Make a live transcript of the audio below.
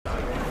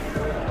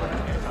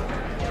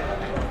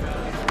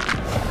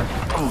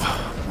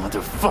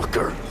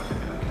motherfucker!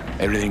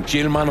 Everything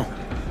chill, mano?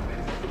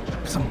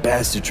 Some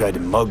bastard tried to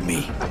mug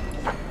me.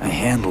 I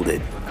handled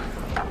it.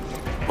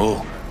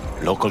 Oh,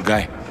 local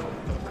guy?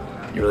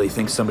 You really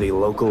think somebody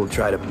local will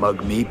try to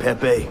mug me,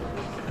 Pepe?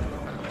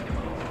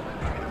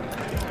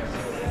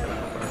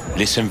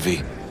 Listen,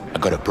 V, I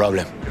got a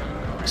problem.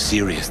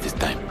 Serious this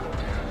time.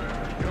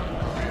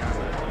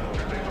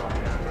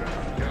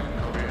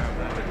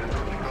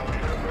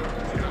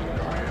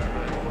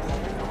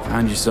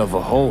 Found yourself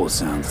a hole,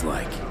 sounds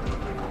like.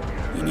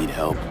 You need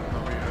help?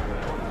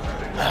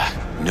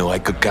 Knew I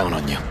could count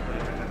on you.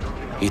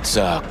 It's,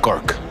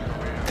 Kirk.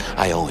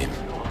 I owe him.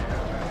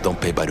 Don't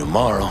pay by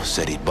tomorrow,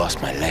 said he'd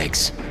bust my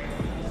legs.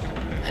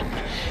 And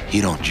he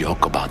don't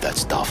joke about that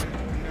stuff.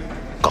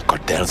 Got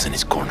cartels in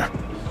his corner.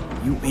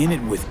 You in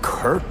it with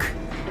Kirk?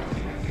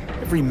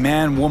 Every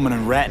man, woman,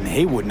 and rat in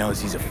Haywood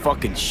knows he's a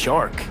fucking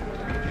shark.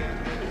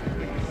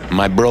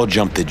 My bro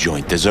jumped the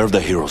joint, deserved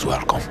a hero's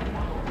welcome.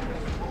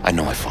 I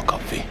know I fuck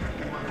up, V.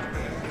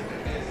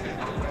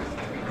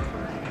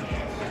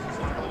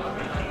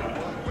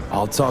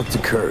 I'll talk to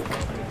Kirk,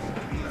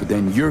 but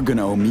then you're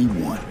gonna owe me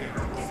one.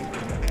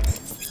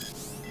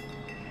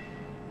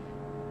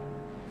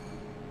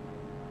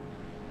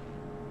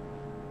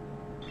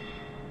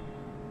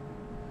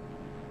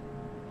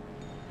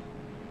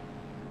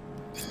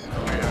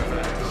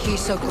 He's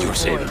so good. You're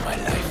saving my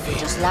life, V.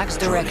 Just lacks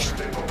direction.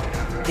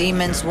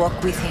 Demons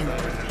walk with him.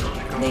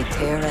 They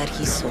tear at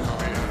his soul.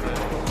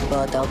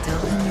 But I'll tell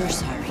him you're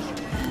sorry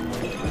and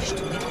wish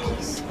to make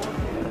peace.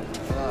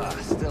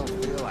 Still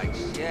feel like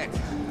shit.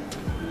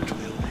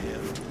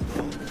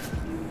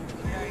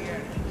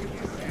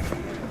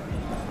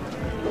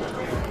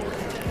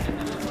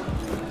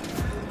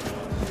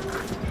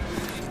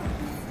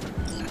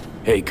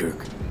 Hey,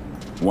 Kirk.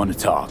 Want to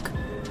talk?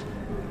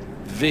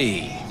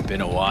 V,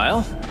 been a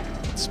while?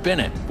 Spin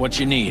it. What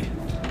you need?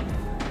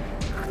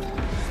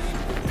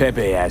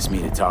 Pepe asked me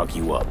to talk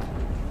you up.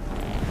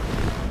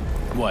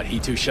 What, he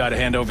too shy to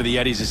hand over the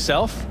Eddies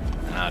himself?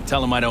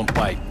 Tell him I don't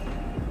bite.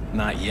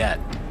 Not yet.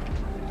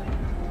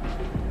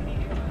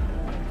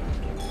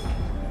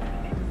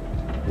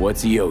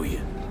 What's he owe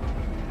you?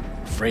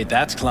 Afraid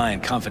that's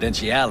client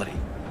confidentiality.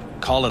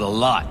 Call it a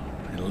lot,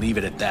 and leave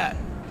it at that.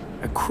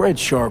 A cred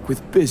shark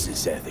with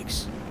business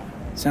ethics.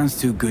 Sounds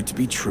too good to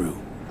be true.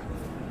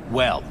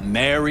 Well,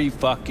 Merry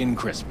fucking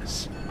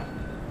Christmas.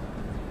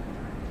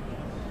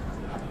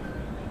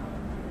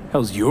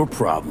 Hell's your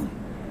problem?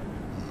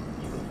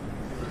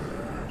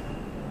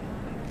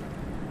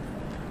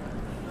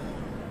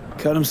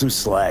 Cut him some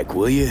slack,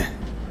 will you?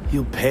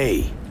 He'll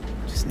pay.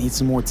 Just need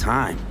some more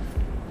time.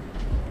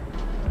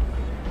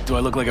 Do I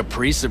look like a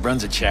priest that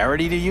runs a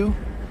charity to you?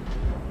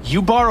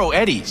 You borrow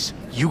Eddies,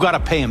 you gotta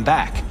pay him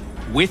back.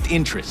 With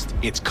interest.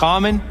 It's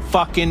common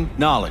fucking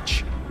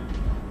knowledge.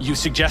 You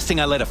suggesting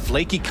I let a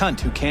flaky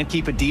cunt who can't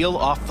keep a deal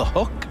off the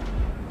hook?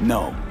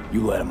 No,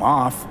 you let him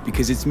off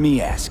because it's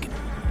me asking.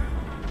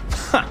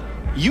 Huh,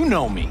 you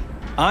know me.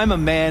 I'm a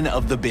man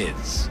of the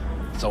biz.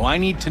 So I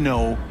need to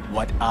know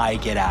what I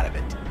get out of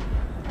it.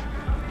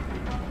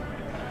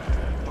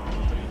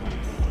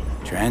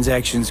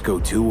 Transactions go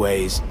two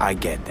ways, I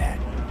get that.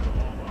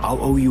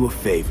 I'll owe you a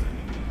favor.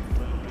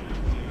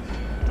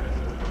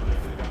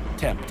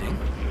 Tempting.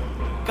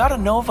 Got a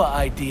Nova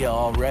idea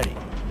already.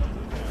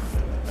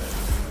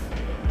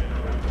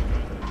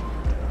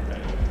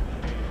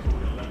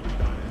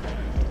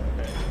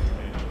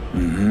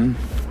 Mm-hmm.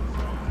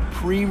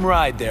 Preem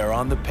ride there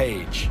on the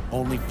page.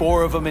 Only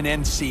 4 of them in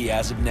NC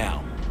as of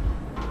now.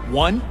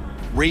 1,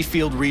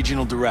 Rayfield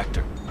Regional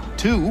Director.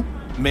 2,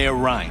 Mayor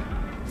Ryan.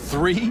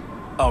 3,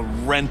 a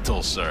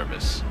rental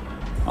service.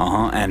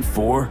 Uh-huh, and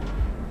 4?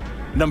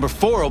 Number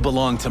 4 will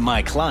belong to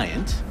my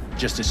client,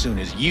 just as soon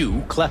as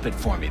you clep it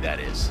for me, that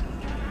is.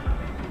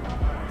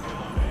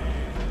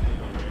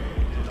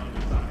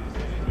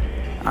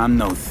 I'm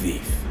no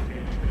thief.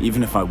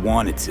 Even if I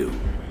wanted to.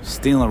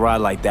 Stealing a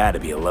ride like that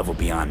would be a level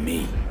beyond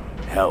me.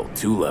 Hell,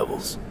 2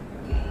 levels.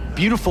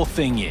 Beautiful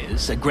thing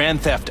is, a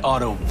Grand Theft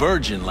Auto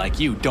virgin like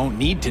you don't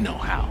need to know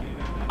how.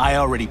 I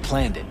already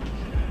planned it.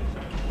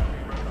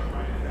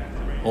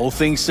 Whole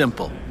thing's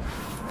simple.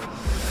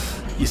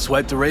 You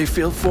swipe the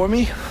Rayfield for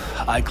me,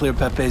 I clear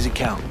Pepe's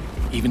account.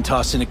 Even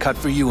toss in a cut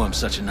for you, I'm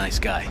such a nice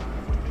guy.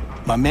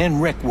 My man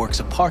Rick works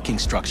a parking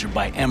structure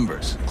by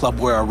Embers, club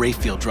where our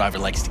Rayfield driver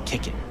likes to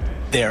kick it.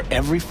 There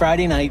every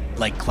Friday night,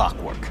 like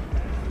clockwork.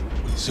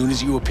 Soon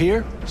as you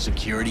appear,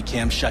 security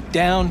cam shut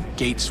down,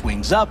 gate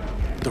swings up,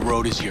 the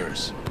road is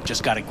yours.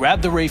 Just gotta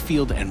grab the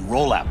Rayfield and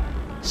roll out.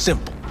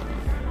 Simple.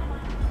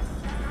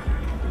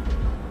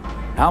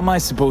 How am I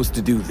supposed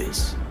to do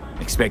this?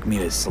 Expect me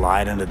to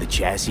slide under the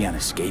chassis on a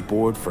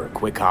skateboard for a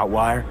quick hot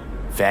wire?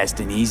 Fast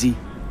and easy?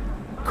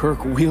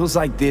 Kirk, wheels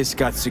like this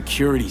got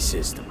security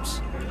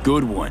systems.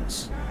 Good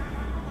ones.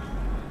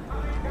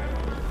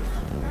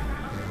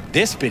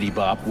 This bitty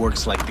bop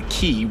works like the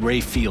key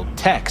Rayfield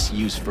techs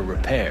use for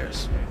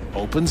repairs.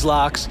 Opens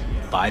locks,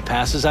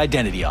 bypasses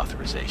identity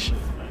authorization.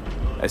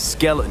 A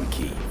skeleton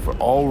key for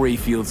all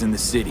Rayfields in the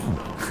city.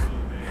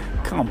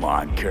 Come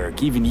on,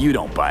 Kirk, even you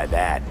don't buy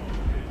that.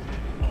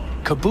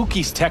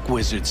 Kabuki's tech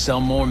wizards sell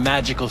more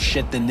magical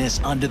shit than this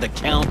under the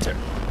counter.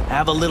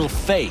 Have a little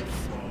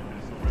faith.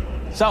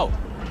 So,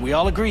 we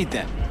all agreed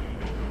then.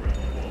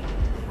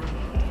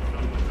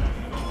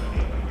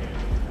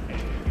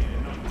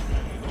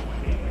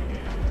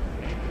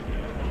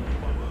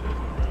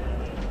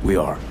 We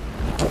are.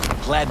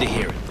 Glad to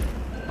hear it.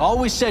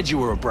 Always said you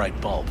were a bright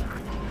bulb.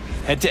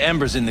 Head to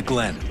Ember's in the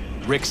Glen.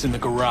 Rick's in the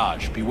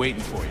garage. Be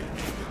waiting for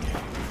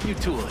you. You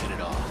two will hit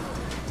it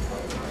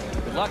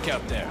off. Good luck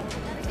out there.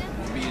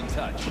 We'll be in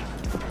touch.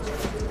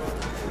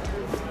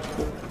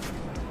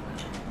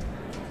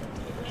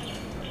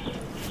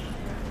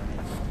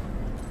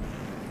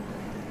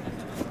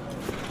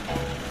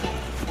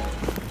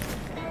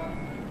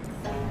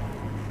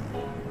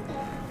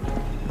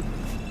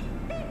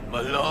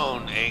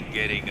 Malone ain't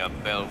getting a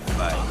belt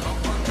fight.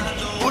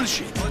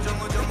 Bullshit.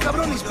 The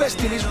cabron is best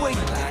in his weight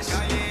class.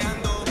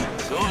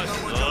 So,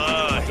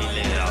 he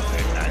let it out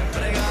there.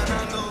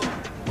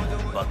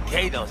 But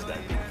Kato's got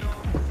it.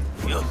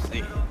 You'll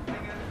see.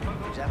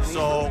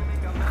 So,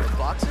 the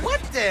boxer?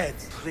 What then?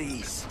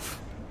 Please.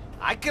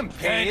 I can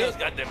pay Kato's it.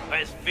 got the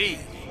best feet.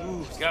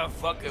 You can't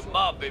fuck him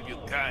up if you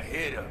can't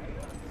hit him.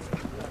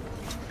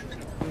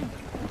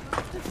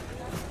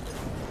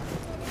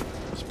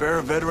 Spare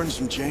a veteran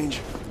some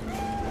change.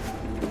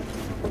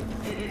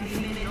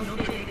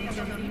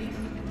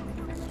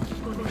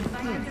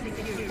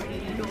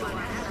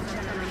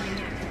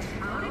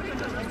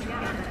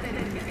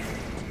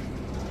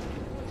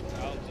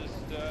 I'll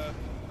just,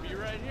 be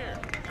right here.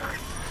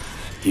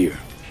 Here.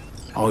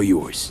 All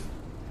yours.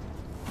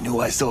 Knew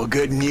I saw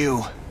good in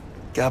you.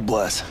 God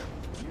bless.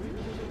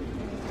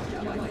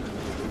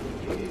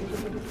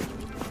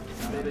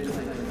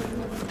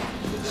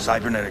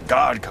 Cybernetic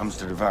God comes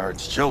to devour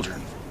its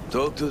children.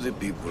 Talk to the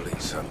people in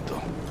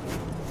Santo.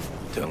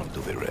 Tell them to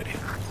be ready.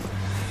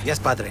 Yes,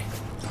 Padre.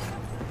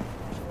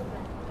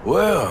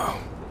 Well,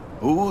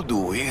 who do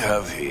we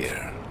have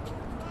here?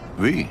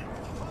 We?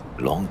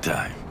 Long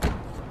time.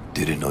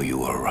 Didn't know you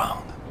were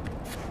around.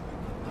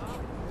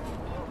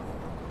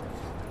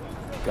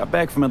 Got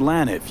back from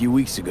Atlanta a few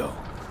weeks ago.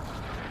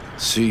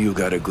 See you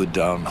got a good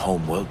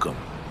down-home welcome.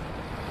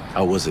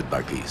 How was it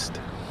back east?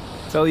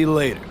 Tell you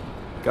later.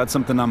 Got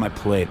something on my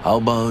plate. How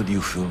about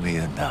you fill me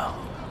in now?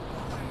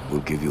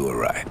 We'll give you a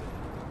ride.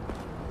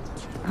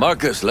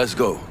 Marcus, let's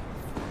go.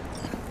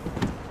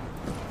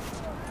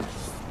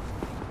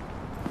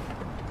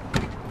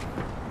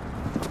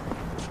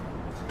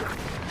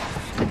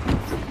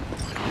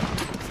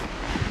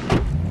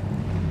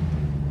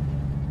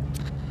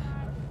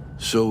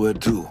 So where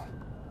to?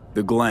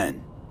 The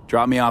Glen.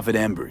 Drop me off at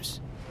Ember's.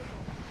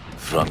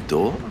 Front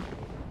door?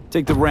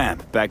 Take the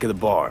ramp, back of the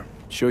bar.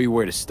 Show you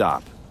where to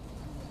stop.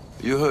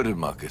 You heard it,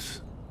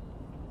 Marcus.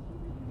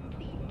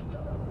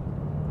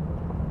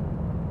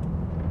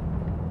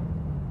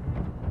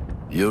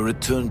 Your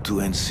return to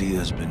NC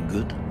has been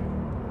good?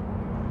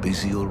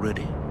 Busy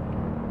already?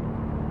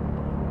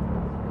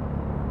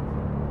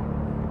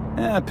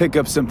 Pick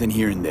up something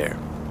here and there.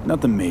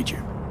 Nothing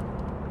major.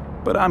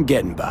 But I'm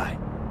getting by.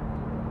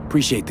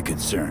 Appreciate the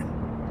concern.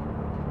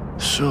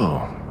 So,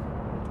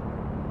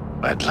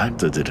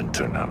 Atlanta didn't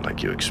turn out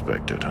like you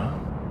expected, huh?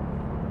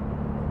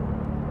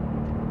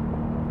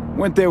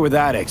 Went there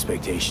without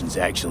expectations,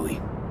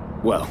 actually.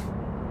 Well,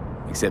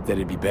 except that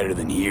it'd be better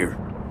than here.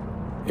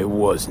 It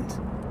wasn't.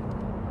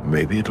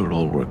 Maybe it'll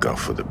all work out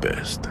for the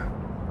best.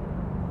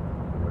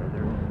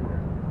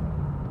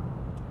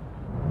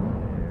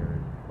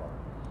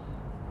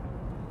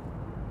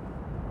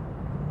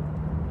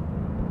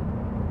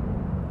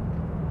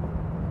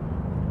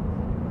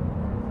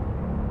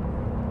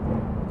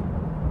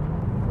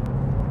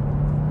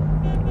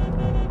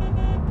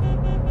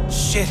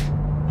 Shit.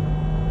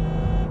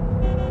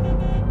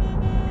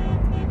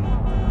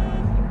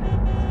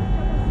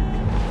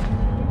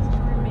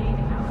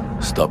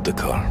 Stop the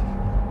car.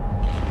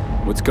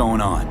 What's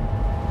going on?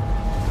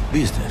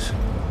 Business.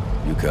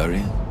 You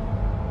carrying?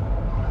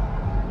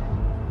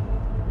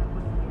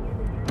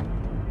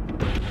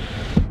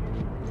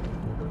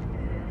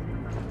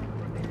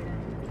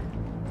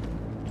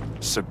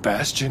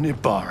 Sebastian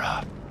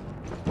Ibarra.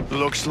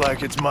 Looks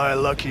like it's my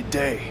lucky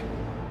day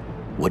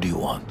What do you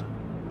want?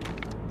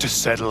 to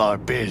settle our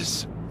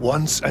biz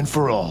once and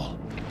for all.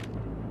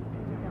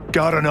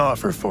 Got an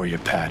offer for you,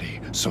 Patty,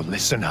 so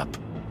listen up.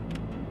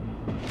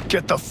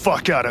 Get the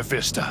fuck out of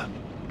Vista.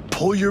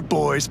 Pull your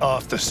boys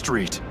off the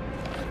street.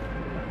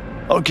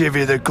 I'll give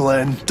you the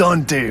Glen,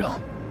 done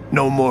deal.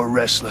 No more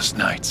restless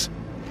nights.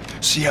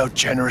 See how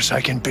generous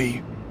I can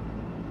be?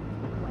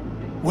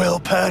 Well,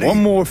 Patty?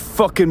 One more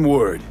fucking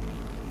word.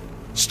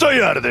 Stay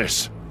out of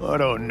this! I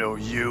don't know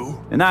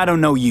you. And I don't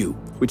know you,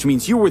 which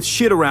means you're worth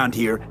shit around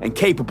here and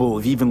capable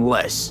of even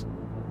less.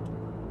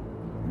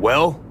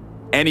 Well,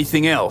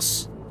 anything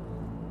else?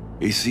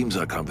 It seems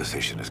our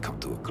conversation has come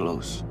to a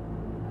close.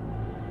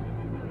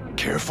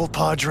 Careful,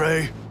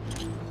 Padre.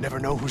 Never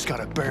know who's got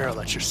a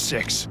barrel at your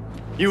six.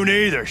 You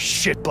neither,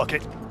 shit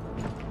bucket.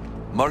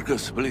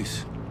 Marcus,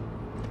 please.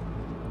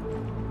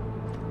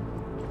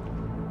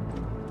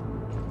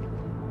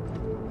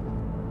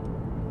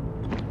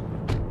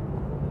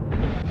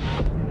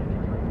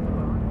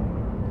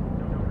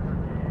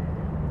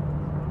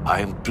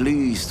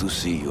 Pleased to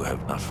see you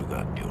have not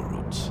forgotten your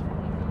roots.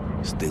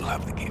 Still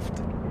have the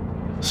gift.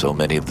 So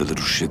many of the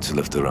little shits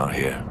left around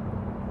here.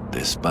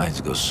 Their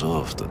spines go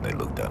soft when they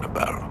look down a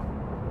barrel.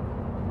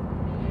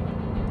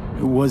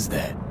 Who was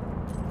that?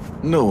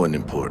 No one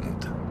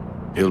important.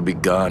 He'll be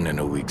gone in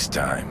a week's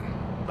time.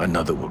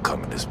 Another will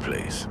come in his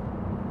place.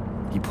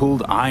 He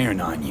pulled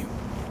iron on you.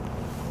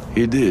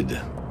 He did.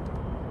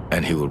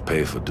 And he will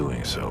pay for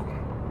doing so.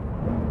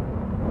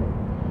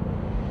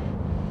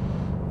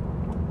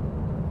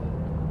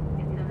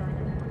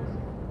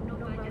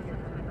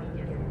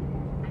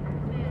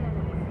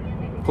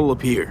 Pull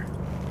up here.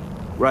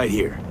 Right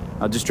here.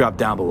 I'll just drop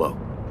down below.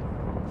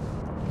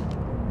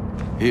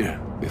 Here,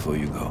 before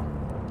you go.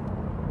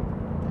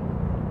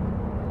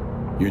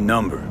 Your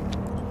number.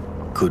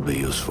 Could be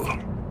useful.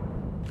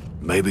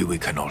 Maybe we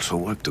can also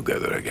work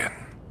together again.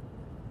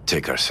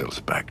 Take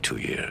ourselves back 2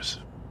 years.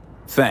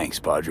 Thanks,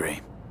 Padre.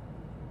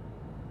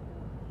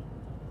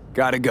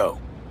 Gotta go.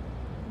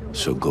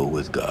 So go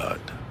with God.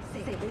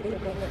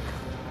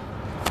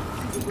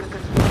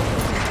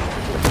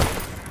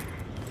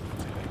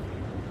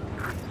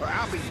 Or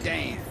I'll be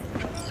damned.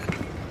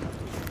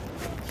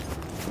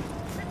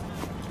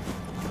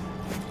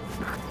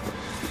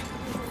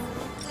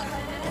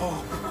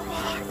 Oh,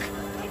 fuck.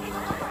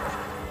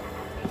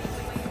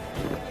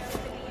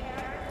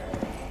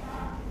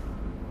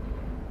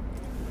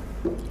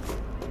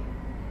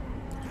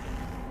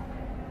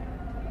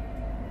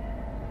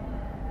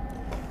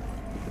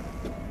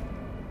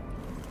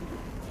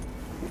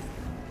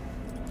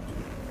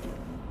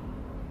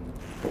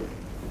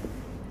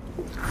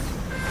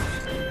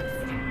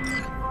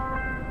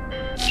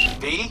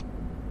 V?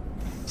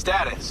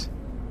 Status?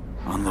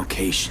 On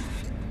location.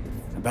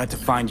 About to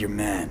find your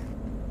man.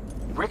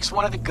 Rick's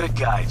one of the good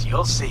guys,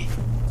 you'll see.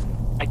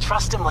 I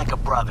trust him like a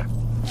brother.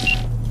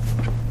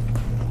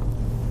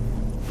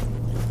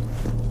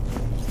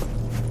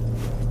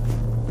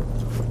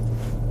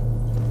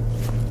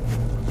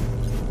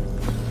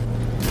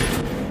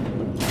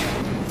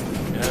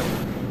 Yeah.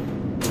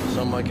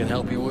 Something I can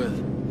help you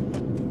with.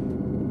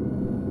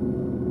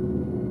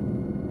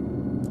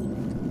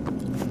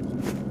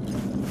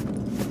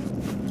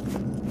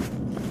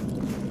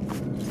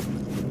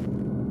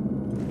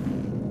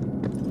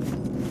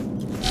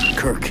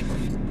 Kirk,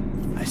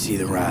 I see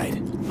the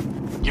ride.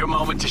 Your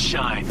moment to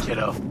shine,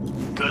 kiddo.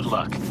 Good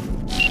luck.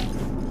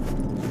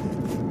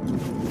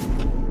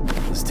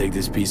 Let's take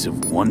this piece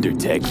of wonder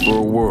tech for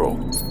a whirl.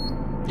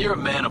 You're a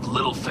man of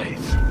little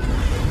faith.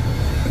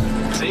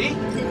 See?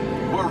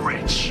 We're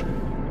rich.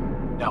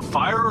 Now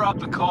fire her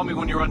up and call me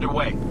when you're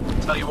underway.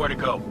 Tell you where to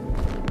go.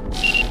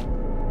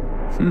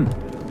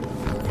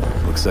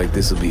 Looks like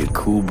this'll be a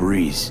cool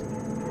breeze.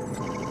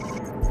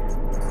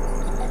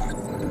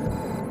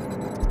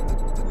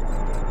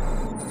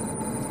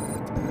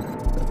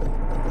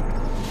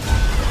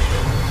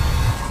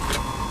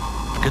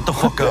 Get the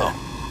fuck out.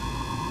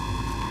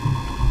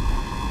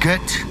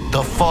 Get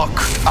the fuck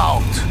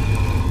out.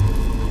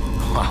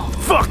 Wow.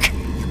 Fuck!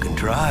 You can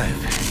drive.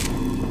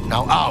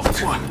 Now out.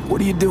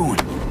 What are you doing?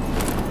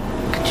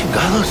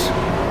 Chingados.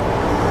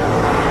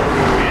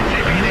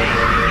 NCPD,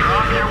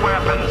 drop your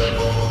weapons.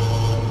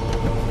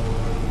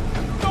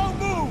 Don't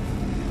move!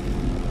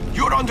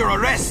 You're under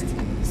arrest.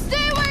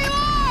 Stay where you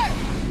are!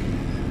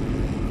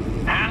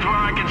 Hands where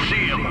I can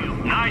see them.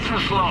 Nice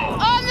and slow.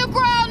 On the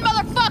ground,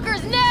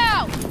 motherfuckers,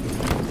 now!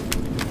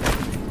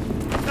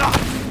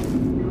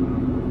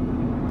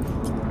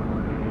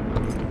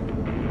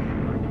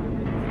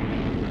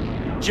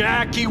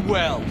 Jackie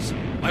Wells,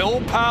 my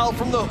old pal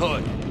from the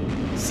hood.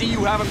 See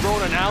you haven't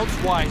grown an ounce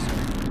wiser.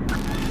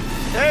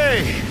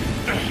 Hey!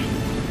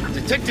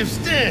 Detective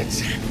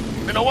Stintz.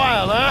 Been a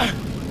while, huh?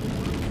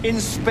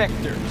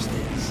 Inspector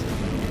Stintz.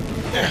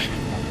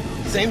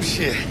 Same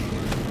shit.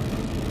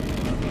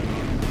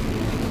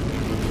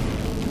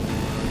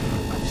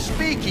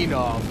 Speaking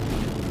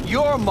of,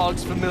 your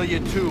mug's familiar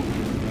too.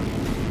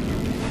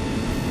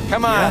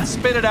 Come on, Yeah?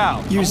 spit it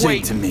out. Use I'm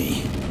it to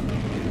me.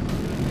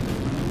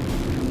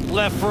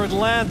 Left for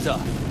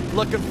Atlanta,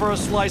 looking for a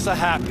slice of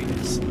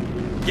happiness.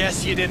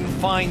 Guess you didn't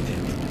find it.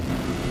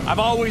 I've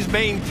always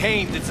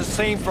maintained it's the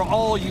same for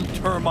all you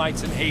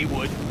termites in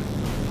Haywood.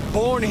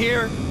 Born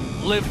here,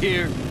 live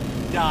here,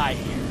 die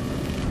here.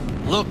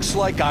 Looks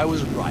like I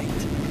was right.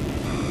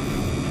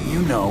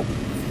 You know,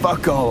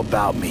 fuck all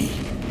about me.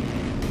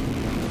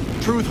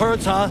 Truth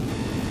hurts, huh?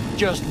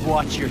 Just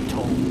watch your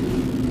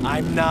tone.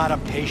 I'm not a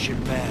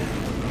patient man.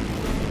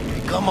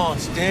 Hey, come on,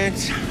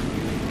 Stintz.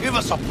 Give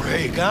us a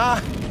break,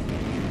 huh?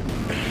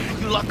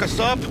 You lock us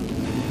up,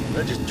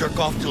 then just jerk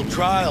off till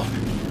trial.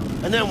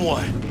 And then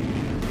what?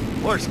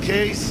 Worst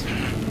case,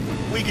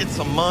 we get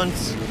some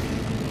months.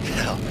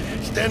 Hell,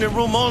 standing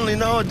room only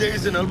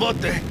nowadays in El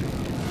Bote.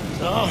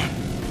 So,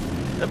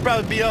 they'll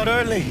probably be out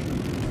early.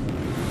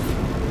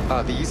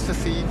 Are these the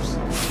thieves?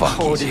 Fuck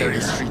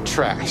Ordinary street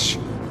trash.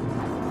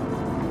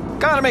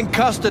 Got him in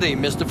custody,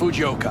 Mr.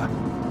 Fujioka.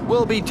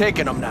 We'll be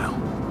taking him now.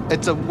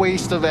 It's a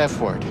waste of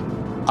effort.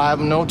 I have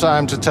no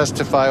time to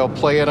testify or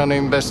play at an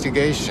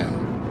investigation.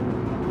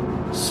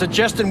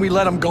 Suggesting we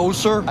let him go,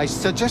 sir? I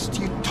suggest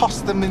you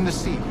toss them in the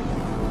sea.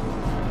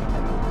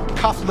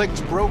 Cuff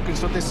leg's broken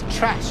so this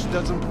trash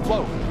doesn't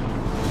flow.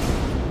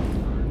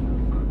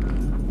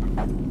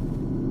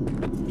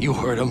 You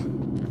heard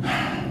him.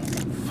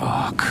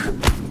 Fuck.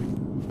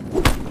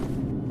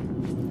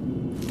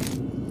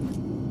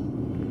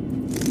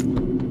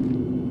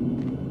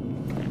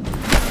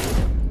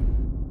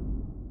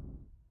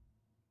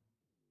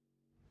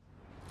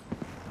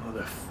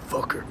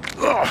 Motherfucker.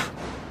 Ugh.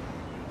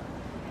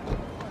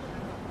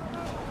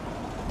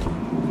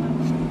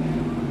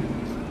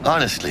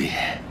 Honestly,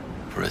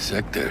 for a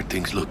sec there,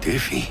 things looked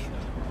iffy.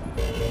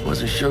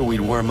 Wasn't sure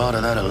we'd worm out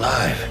of that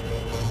alive.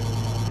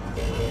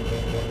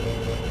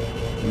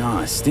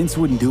 Nah, Stints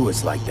wouldn't do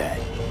us like that.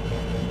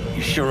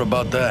 You sure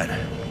about that?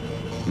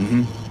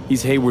 Mm-hmm.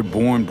 He's Hayward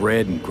born,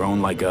 bred, and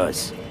grown like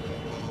us.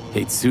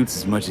 Hates suits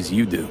as much as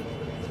you do.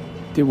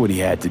 Did what he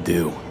had to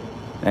do.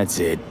 That's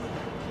it.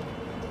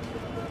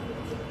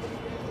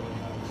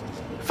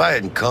 If I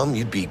hadn't come,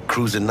 you'd be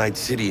cruising Night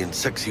City in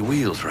sexy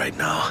wheels right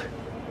now.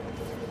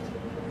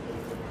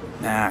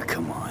 Nah,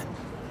 come on.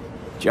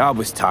 Job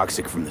was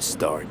toxic from the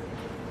start.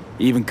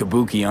 Even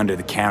Kabuki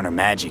under-the-counter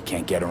magic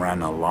can't get around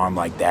an alarm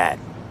like that.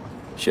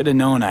 Should've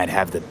known I'd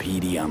have the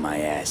PD on my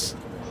ass.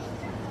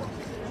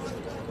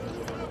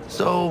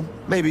 So,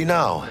 maybe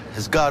now,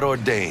 as God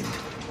ordained.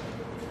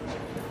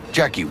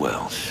 Jackie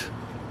Wells.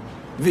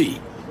 V.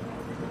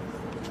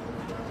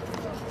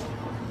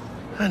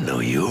 I know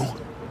you.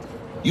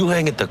 You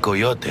hang at the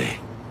Coyote.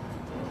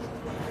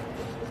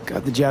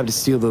 Got the job to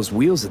steal those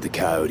wheels at the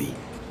Coyote.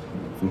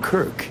 From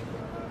Kirk.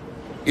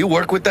 You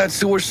work with that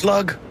sewer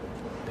slug?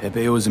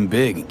 Pepe owes him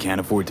big and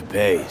can't afford to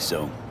pay,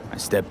 so I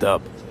stepped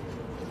up.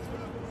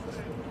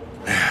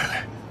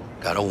 Man,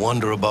 gotta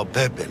wonder about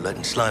Pepe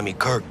letting slimy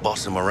Kirk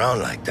boss him around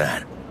like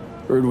that.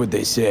 Heard what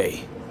they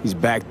say. He's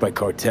backed by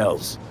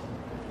cartels.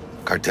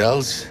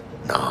 Cartels?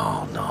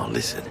 No,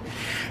 listen.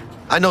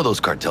 I know those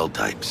cartel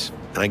types,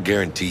 and I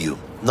guarantee you,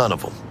 none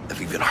of them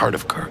have even heard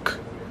of Kirk.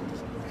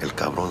 El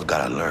Cabron's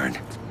gotta learn.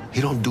 He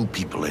don't do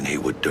people in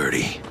Haywood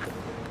dirty.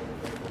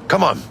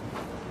 Come on,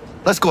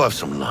 let's go have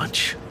some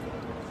lunch.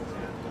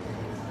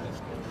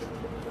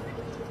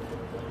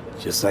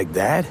 Just like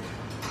that?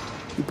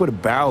 You put a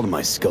barrel to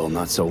my skull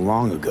not so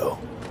long ago.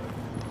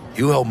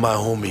 You help my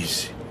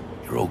homies,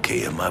 you're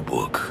okay in my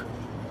book.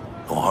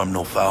 No harm,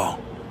 no foul.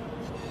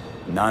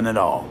 None at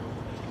all.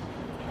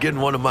 Getting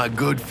one of my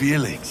good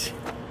feelings.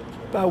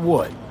 About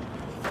what?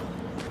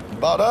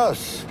 About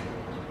us.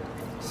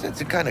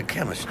 Sense a kind of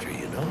chemistry,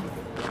 you know?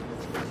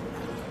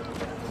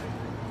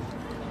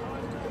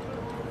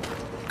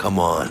 Come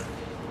on.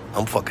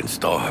 I'm fucking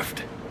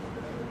starved.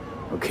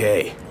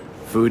 Okay.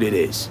 Food it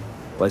is.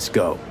 Let's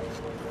go.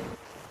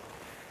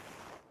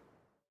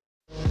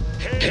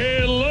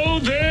 Hello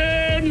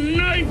there,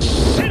 Night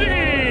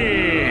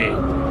City!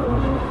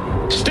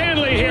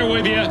 Stanley here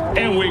with you,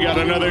 and we got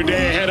another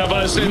day ahead of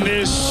us in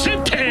this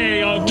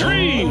city of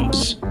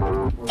dreams.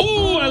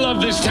 Ooh, I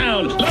love this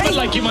town. Love it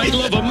like you might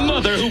love a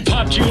mother who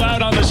popped you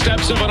out on the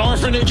steps of an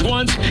orphanage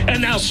once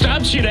and now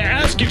stops you to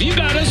ask if you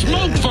got a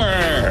smoke for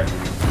her.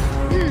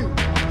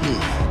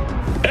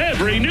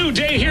 Every new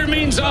day here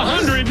means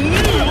 100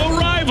 new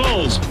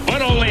arrivals,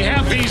 but only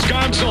half these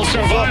gonks will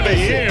survive a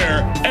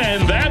year,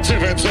 and that's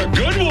if it's a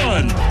good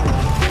one.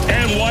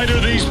 And why do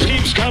these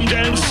peeps come to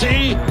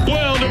NC?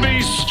 Well, to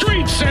be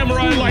street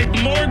samurai like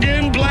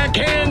Morgan,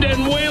 Blackhand,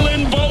 and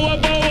Waylon Boa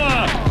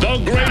Boa. The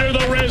greater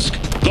the risk,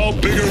 the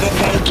bigger the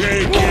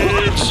bounty,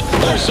 kids.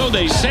 Or so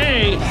they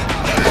say.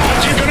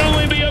 But you can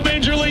only be a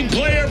major league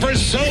player for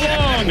so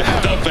long.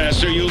 The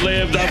faster you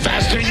live, the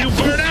faster you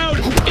burn out.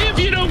 If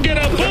you don't get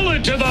a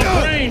bullet to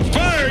the brain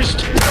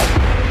first.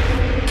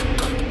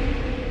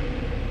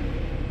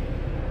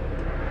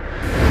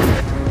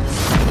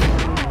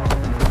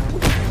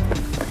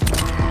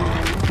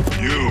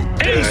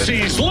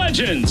 NC's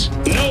legends.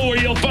 Know where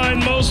you'll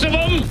find most of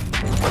them?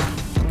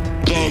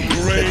 The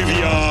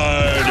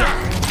graveyard.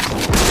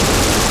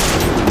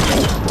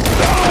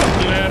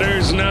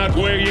 Matters not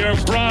where you're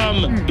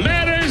from.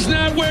 Matters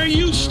not where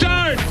you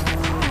start.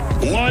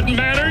 What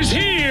matters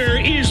here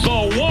is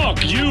the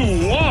walk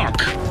you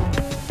walk.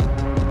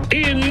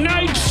 In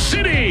Night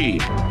City.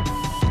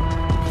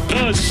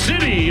 The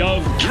city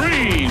of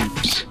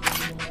dreams.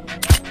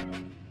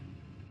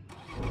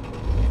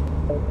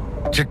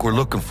 Chick we're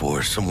looking for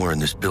is somewhere in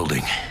this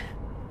building.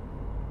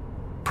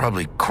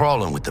 Probably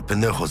crawling with the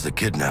pendejos that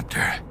kidnapped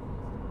her.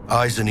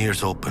 Eyes and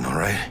ears open, all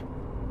right?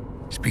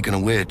 Speaking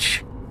of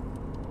which,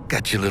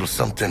 got you a little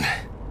something.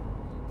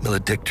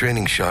 Militech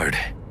training shard.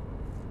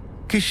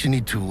 In case you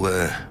need to,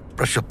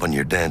 brush up on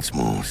your dance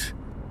moves.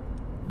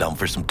 Down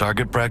for some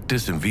target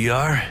practice in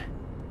VR?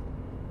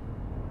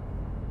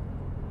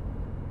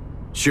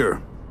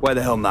 Sure. Why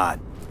the hell not?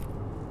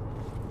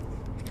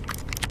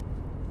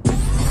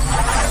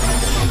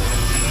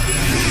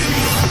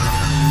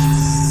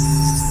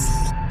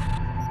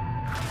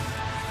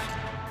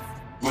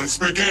 Let's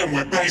begin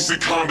with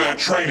basic combat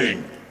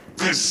training.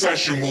 This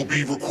session will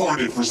be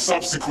recorded for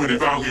subsequent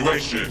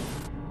evaluation.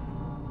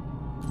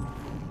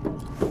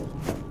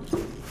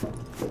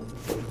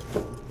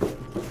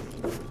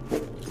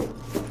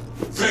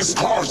 This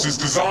course is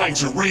designed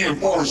to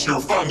reinforce your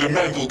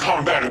fundamental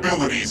combat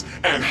abilities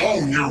and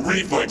hone your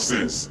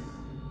reflexes.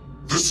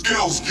 The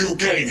skills you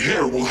gain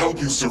here will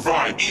help you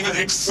survive, even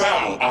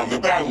excel on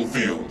the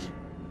battlefield.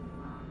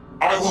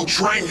 I will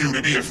train you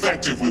to be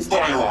effective with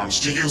firearms,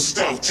 to use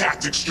stealth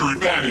tactics to your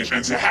advantage,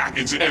 and to hack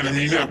into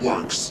enemy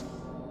networks.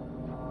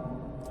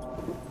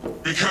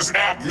 Because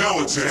at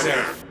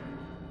Militech...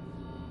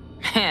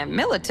 Man,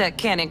 Militech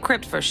can't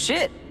encrypt for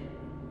shit.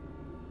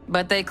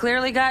 But they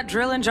clearly got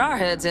drill and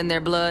jarheads in their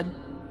blood.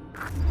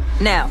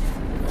 Now,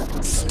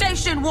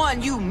 Station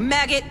 1, you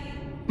maggot!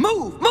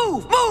 Move,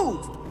 move,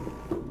 move!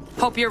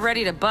 Hope you're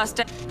ready to bust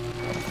it.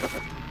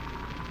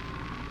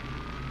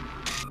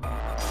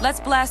 Let's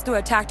blast through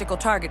a tactical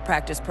target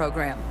practice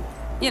program.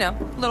 You know,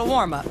 a little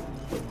warm-up.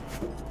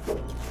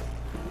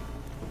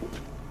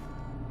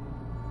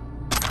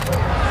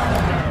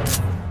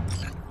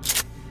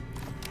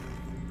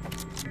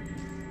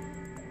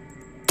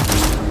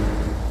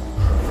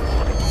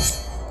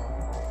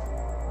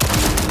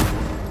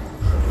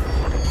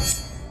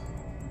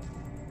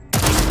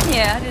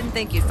 Yeah, I didn't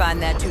think you'd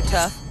find that too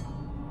tough.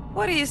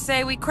 What do you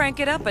say we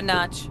crank it up a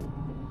notch?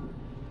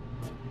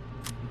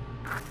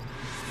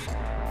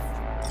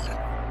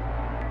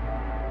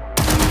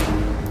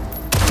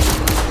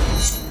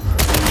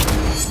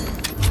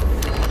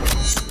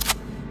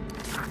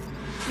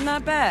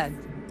 Not bad.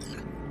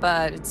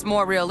 But it's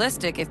more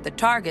realistic if the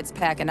target's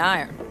packing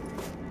iron.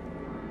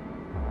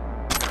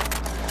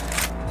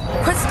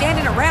 Quit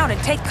standing around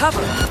and take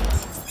cover!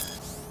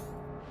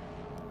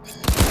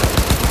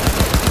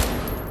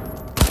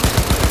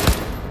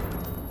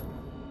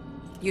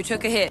 You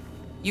took a hit.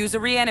 Use a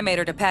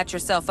reanimator to patch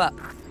yourself up.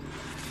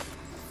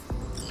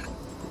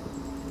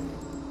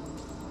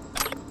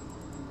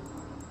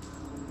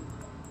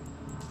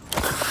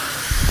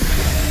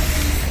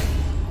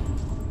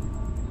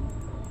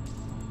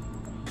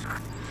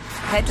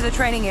 Head to the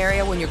training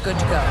area when you're good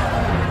to go.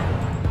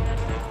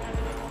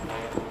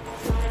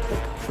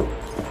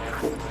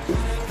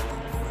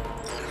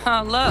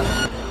 Oh,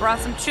 look. Brought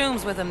some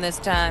chooms with him this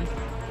time.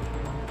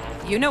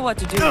 You know what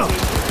to do.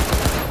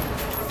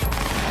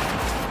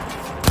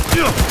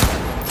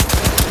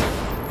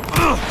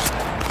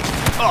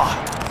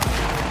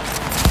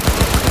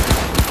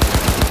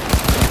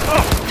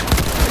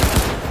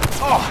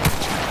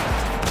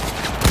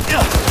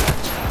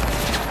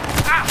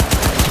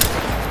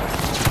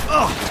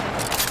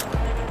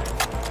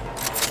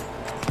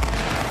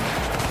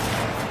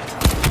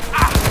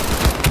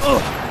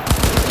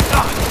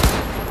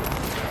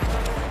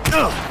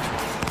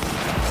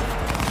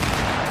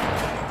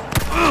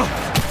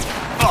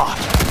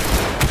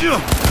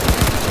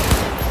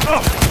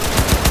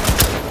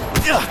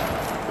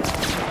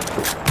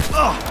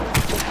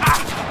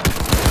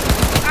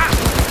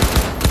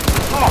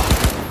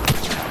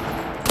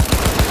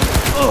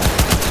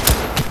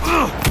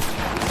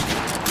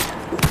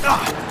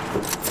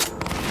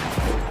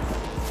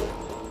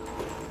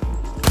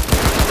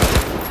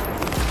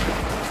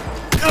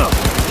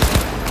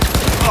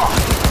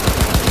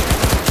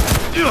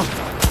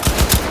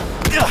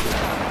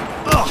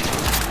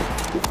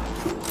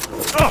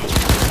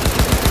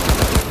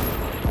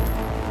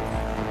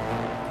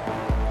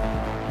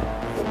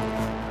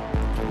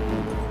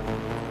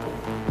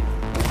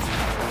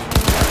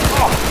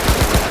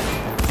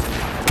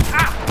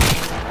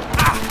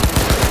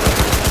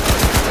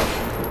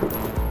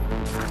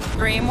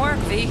 Dream work,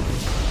 V.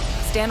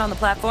 Stand on the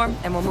platform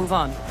and we'll move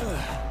on.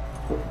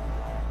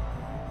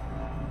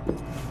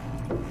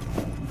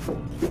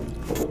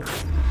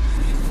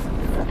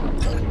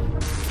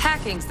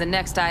 Hacking's the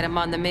next item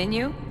on the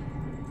menu.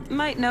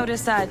 Might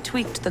notice I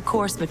tweaked the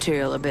course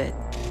material a bit.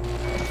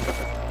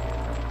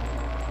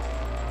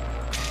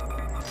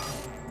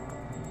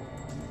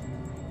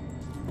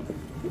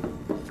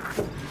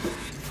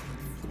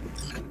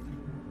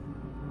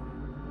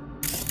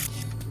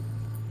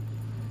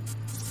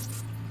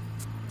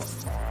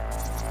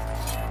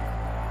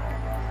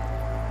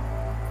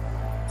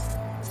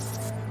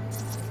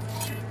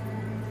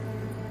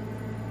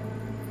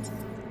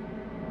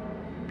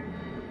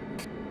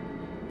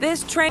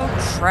 This train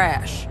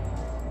trash.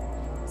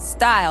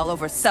 Style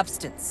over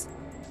substance.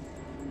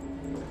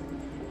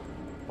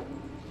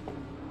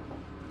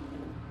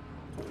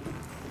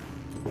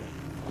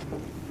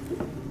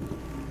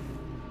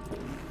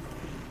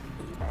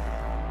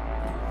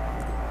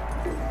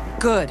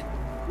 Good.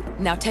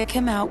 Now take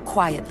him out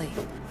quietly.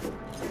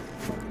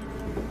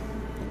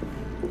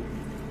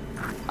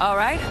 All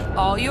right,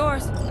 all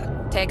yours.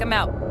 Take him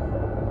out.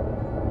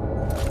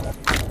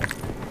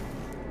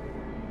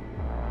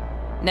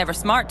 Never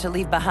smart to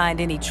leave behind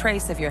any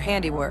trace of your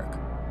handiwork.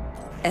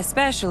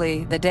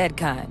 Especially the dead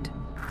kind.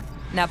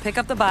 Now pick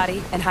up the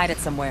body and hide it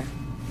somewhere.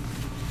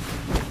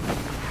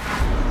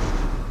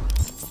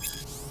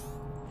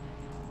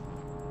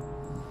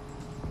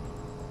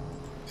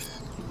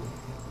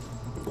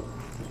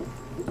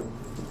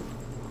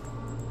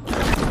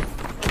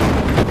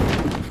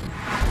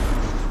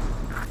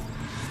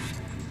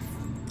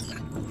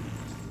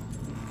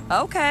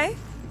 Okay.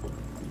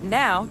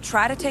 Now,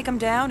 try to take him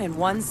down in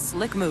one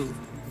slick move.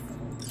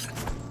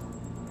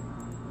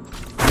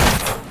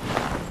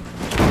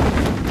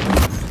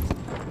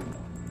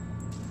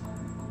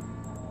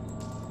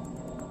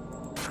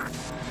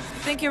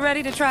 Think you're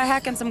ready to try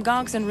hacking some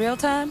gonks in real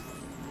time?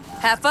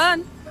 Have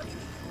fun!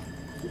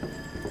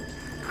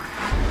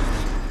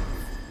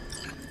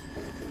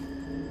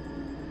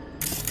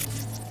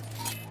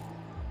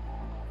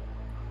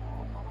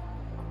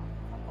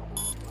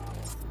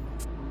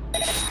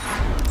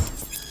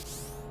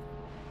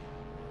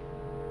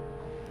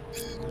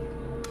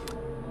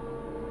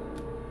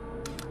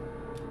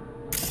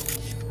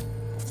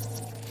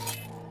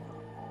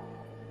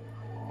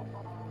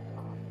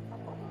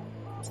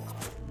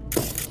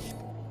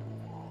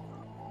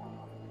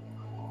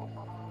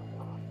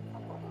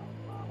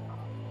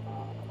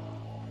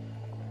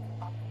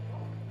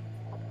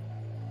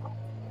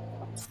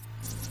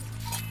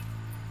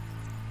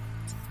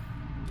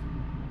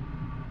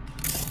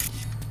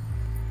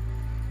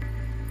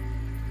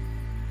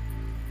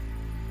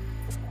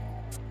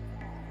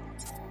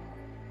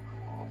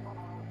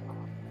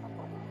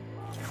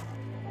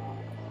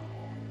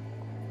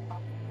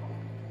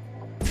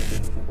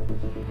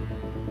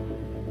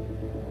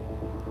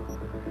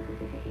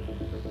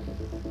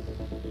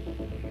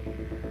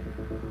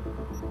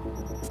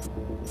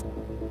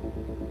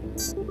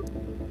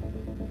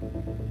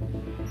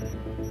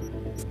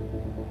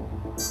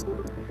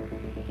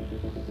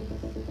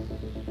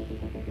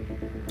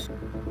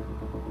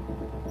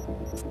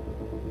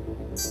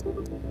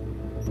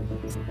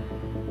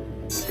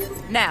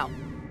 Now,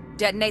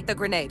 detonate the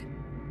grenade.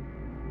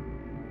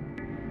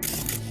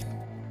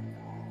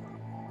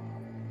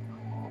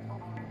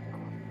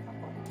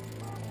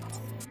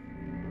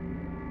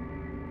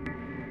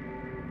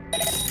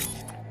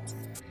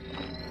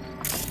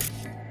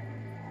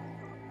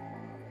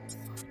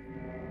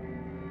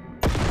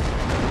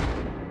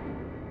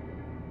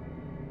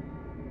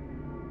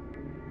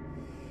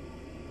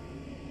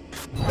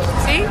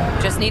 See?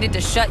 Just needed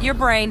to shut your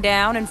brain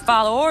down and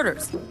follow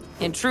orders.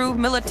 In true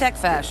Militech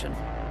fashion.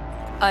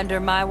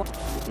 Under my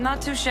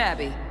not too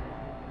shabby.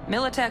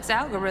 Militech's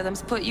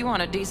algorithms put you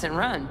on a decent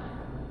run.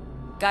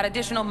 Got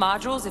additional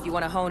modules if you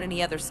want to hone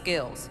any other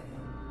skills.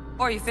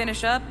 Or you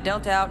finish up,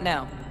 Delta out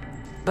now.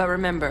 But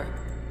remember,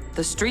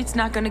 the street's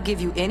not gonna give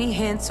you any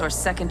hints or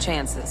second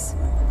chances.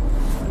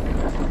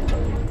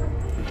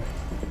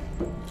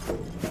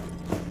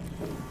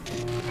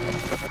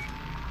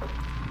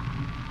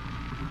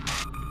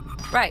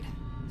 Right,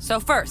 so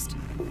first,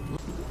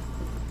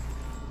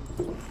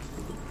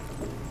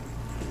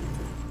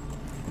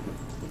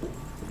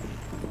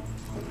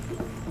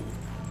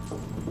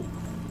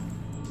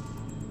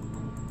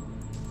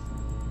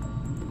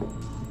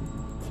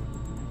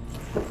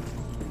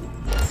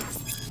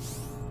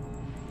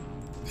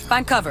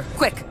 find cover,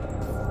 quick!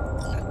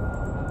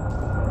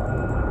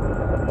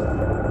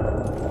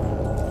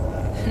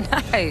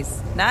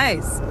 Nice,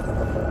 nice.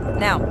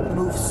 Now,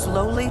 move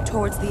slowly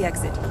towards the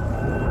exit.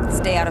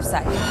 Stay out of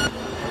sight.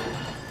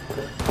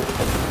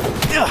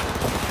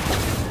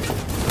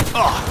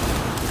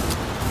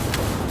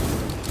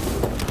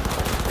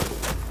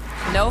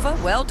 Nova,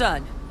 well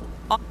done.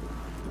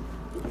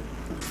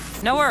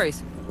 No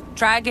worries.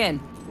 Try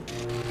again.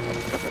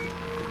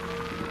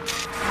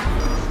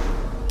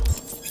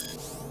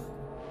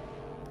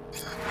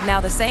 Now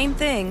the same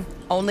thing,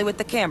 only with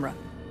the camera.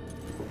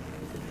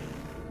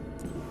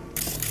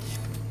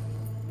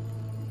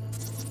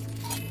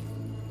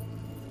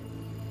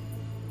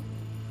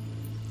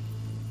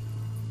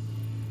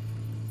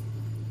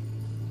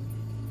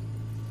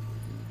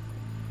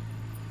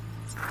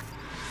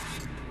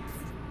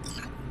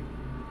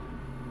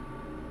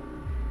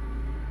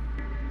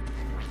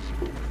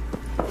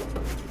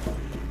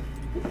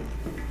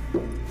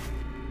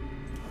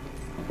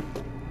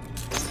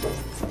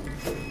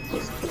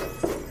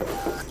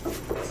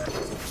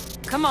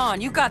 Come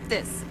on, you got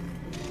this.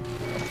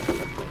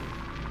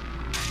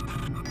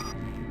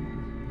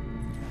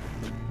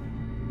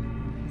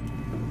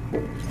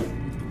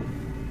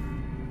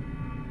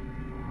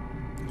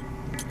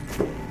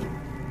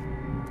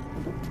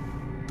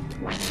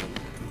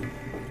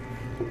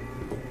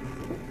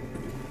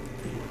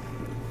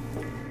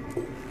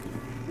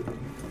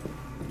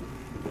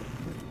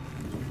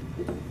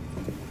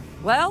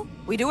 Well,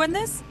 we doing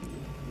this?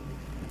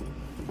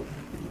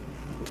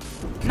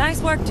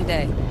 Nice work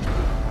today.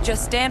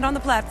 Just stand on the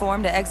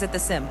platform to exit the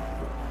sim.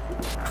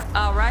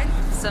 All right,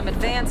 some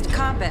advanced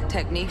combat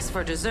techniques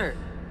for dessert.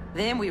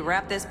 Then we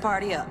wrap this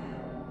party up.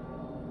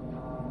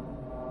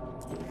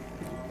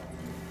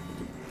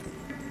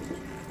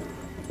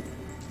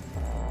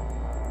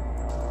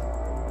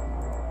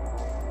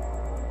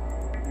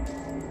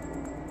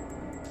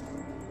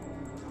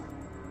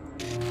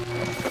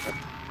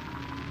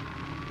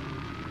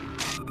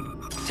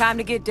 Time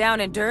to get down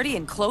and dirty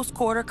in close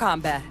quarter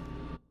combat.